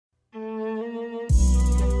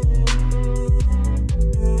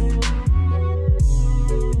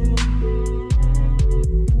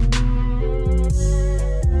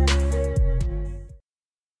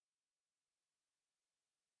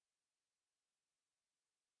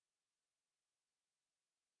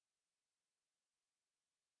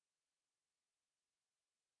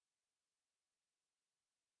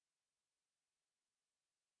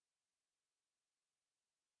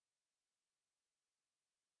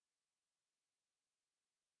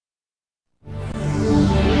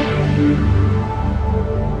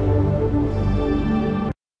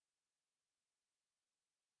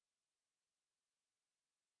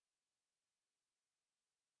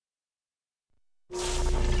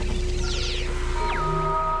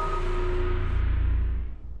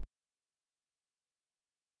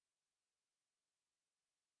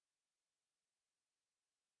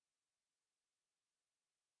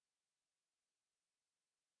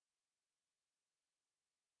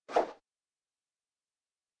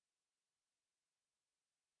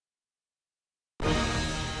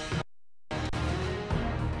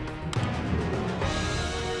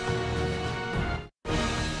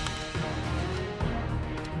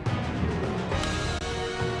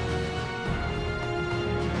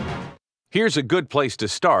Here's a good place to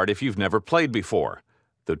start if you've never played before.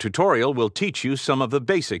 The tutorial will teach you some of the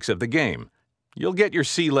basics of the game. You'll get your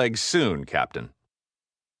sea legs soon, Captain.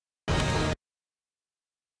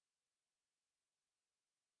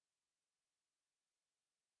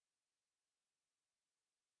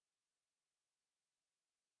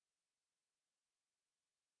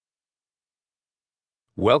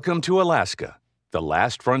 Welcome to Alaska, the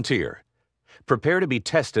last frontier. Prepare to be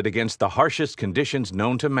tested against the harshest conditions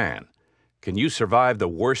known to man. Can you survive the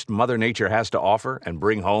worst Mother Nature has to offer and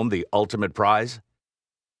bring home the ultimate prize?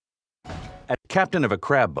 As captain of a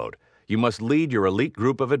crab boat, you must lead your elite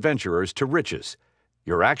group of adventurers to riches.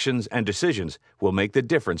 Your actions and decisions will make the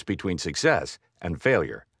difference between success and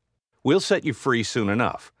failure. We'll set you free soon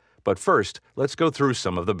enough, but first, let's go through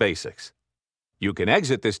some of the basics. You can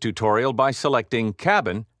exit this tutorial by selecting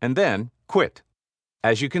Cabin and then Quit.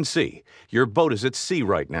 As you can see, your boat is at sea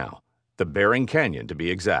right now, the Bering Canyon to be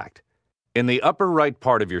exact. In the upper right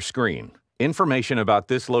part of your screen, information about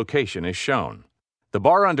this location is shown. The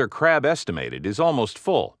bar under Crab Estimated is almost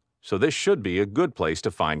full, so this should be a good place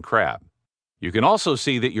to find crab. You can also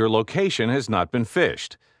see that your location has not been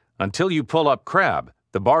fished. Until you pull up crab,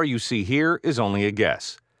 the bar you see here is only a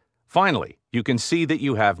guess. Finally, you can see that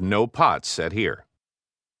you have no pots set here.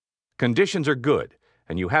 Conditions are good,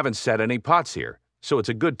 and you haven't set any pots here, so it's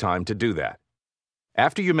a good time to do that.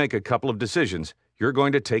 After you make a couple of decisions, you're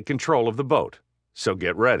going to take control of the boat, so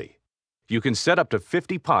get ready. You can set up to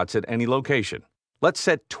 50 pots at any location. Let's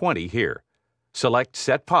set 20 here. Select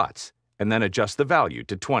Set Pots, and then adjust the value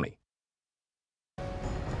to 20.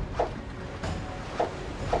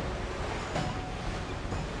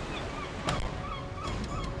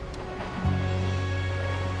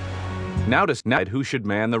 Now decide who should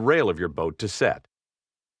man the rail of your boat to set.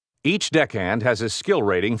 Each deckhand has a skill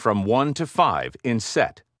rating from 1 to 5 in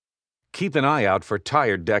set. Keep an eye out for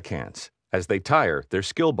tired deckhands. As they tire, their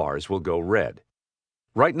skill bars will go red.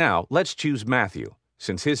 Right now, let's choose Matthew,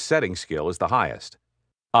 since his setting skill is the highest.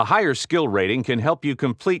 A higher skill rating can help you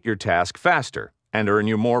complete your task faster and earn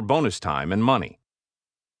you more bonus time and money.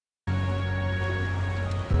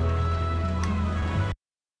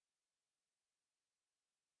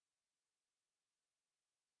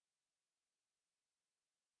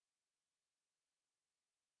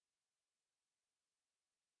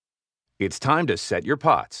 It's time to set your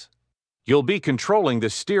pots. You'll be controlling the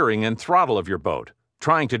steering and throttle of your boat,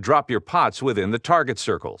 trying to drop your pots within the target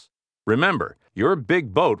circles. Remember, your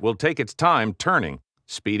big boat will take its time turning,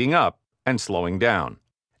 speeding up, and slowing down.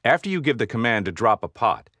 After you give the command to drop a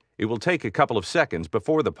pot, it will take a couple of seconds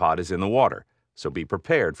before the pot is in the water, so be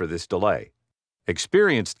prepared for this delay.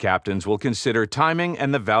 Experienced captains will consider timing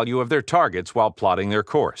and the value of their targets while plotting their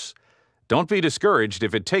course. Don't be discouraged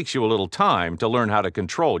if it takes you a little time to learn how to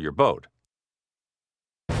control your boat.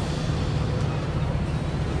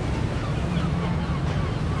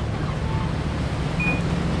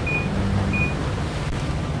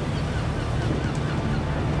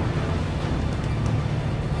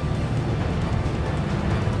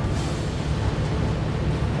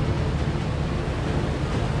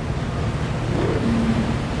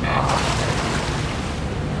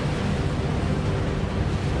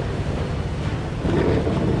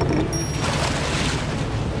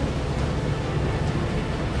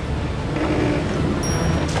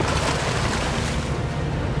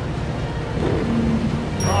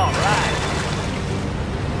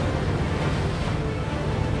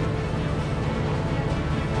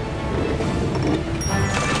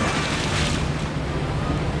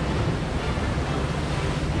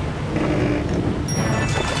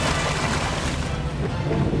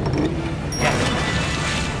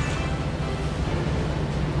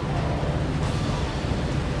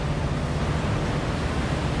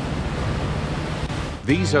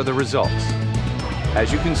 These are the results.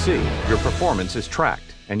 As you can see, your performance is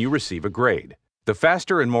tracked and you receive a grade. The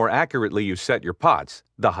faster and more accurately you set your pots,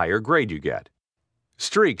 the higher grade you get.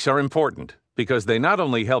 Streaks are important because they not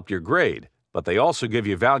only help your grade, but they also give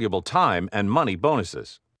you valuable time and money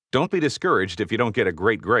bonuses. Don't be discouraged if you don't get a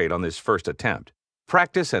great grade on this first attempt.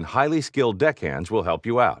 Practice and highly skilled deckhands will help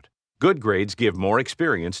you out. Good grades give more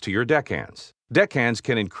experience to your deckhands. Deckhands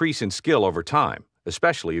can increase in skill over time,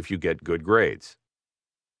 especially if you get good grades.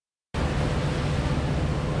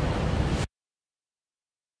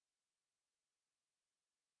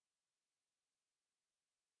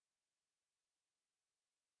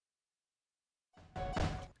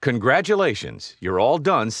 Congratulations, you're all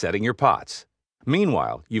done setting your pots.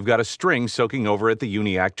 Meanwhile, you've got a string soaking over at the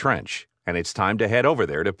Uniac Trench, and it's time to head over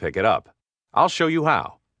there to pick it up. I'll show you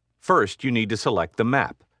how. First, you need to select the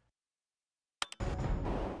map.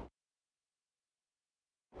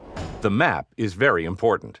 The map is very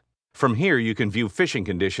important. From here you can view fishing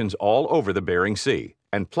conditions all over the Bering Sea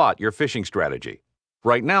and plot your fishing strategy.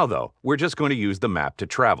 Right now, though, we're just going to use the map to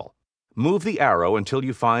travel. Move the arrow until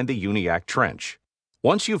you find the Uniac Trench.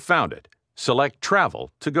 Once you've found it, select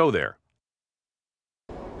Travel to go there.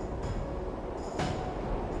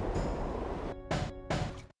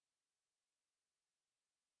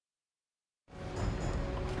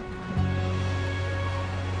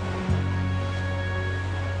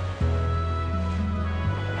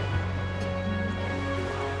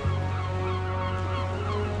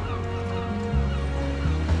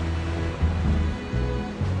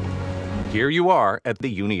 Here you are at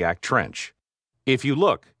the Uniac Trench. If you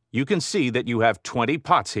look, you can see that you have 20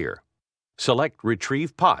 pots here. Select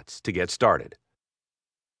Retrieve Pots to get started.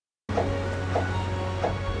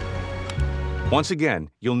 Once again,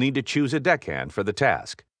 you'll need to choose a deckhand for the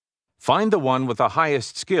task. Find the one with the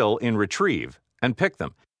highest skill in Retrieve and pick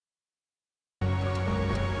them.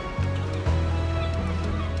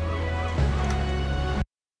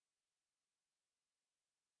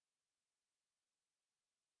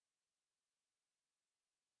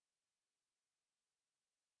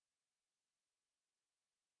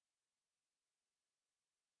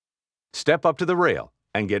 Step up to the rail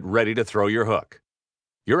and get ready to throw your hook.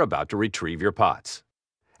 You're about to retrieve your pots.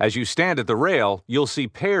 As you stand at the rail, you'll see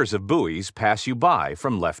pairs of buoys pass you by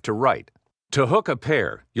from left to right. To hook a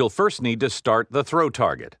pair, you'll first need to start the throw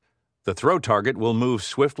target. The throw target will move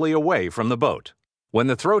swiftly away from the boat. When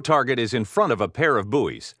the throw target is in front of a pair of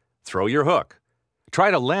buoys, throw your hook.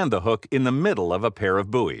 Try to land the hook in the middle of a pair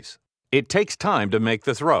of buoys. It takes time to make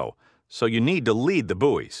the throw, so you need to lead the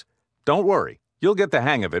buoys. Don't worry. You'll get the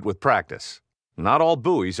hang of it with practice. Not all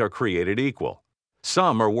buoys are created equal.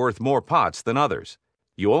 Some are worth more pots than others.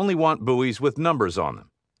 You only want buoys with numbers on them.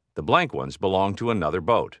 The blank ones belong to another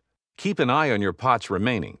boat. Keep an eye on your pots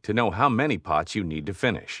remaining to know how many pots you need to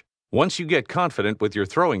finish. Once you get confident with your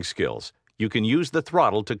throwing skills, you can use the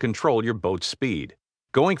throttle to control your boat's speed.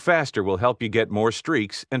 Going faster will help you get more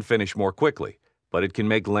streaks and finish more quickly, but it can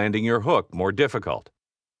make landing your hook more difficult.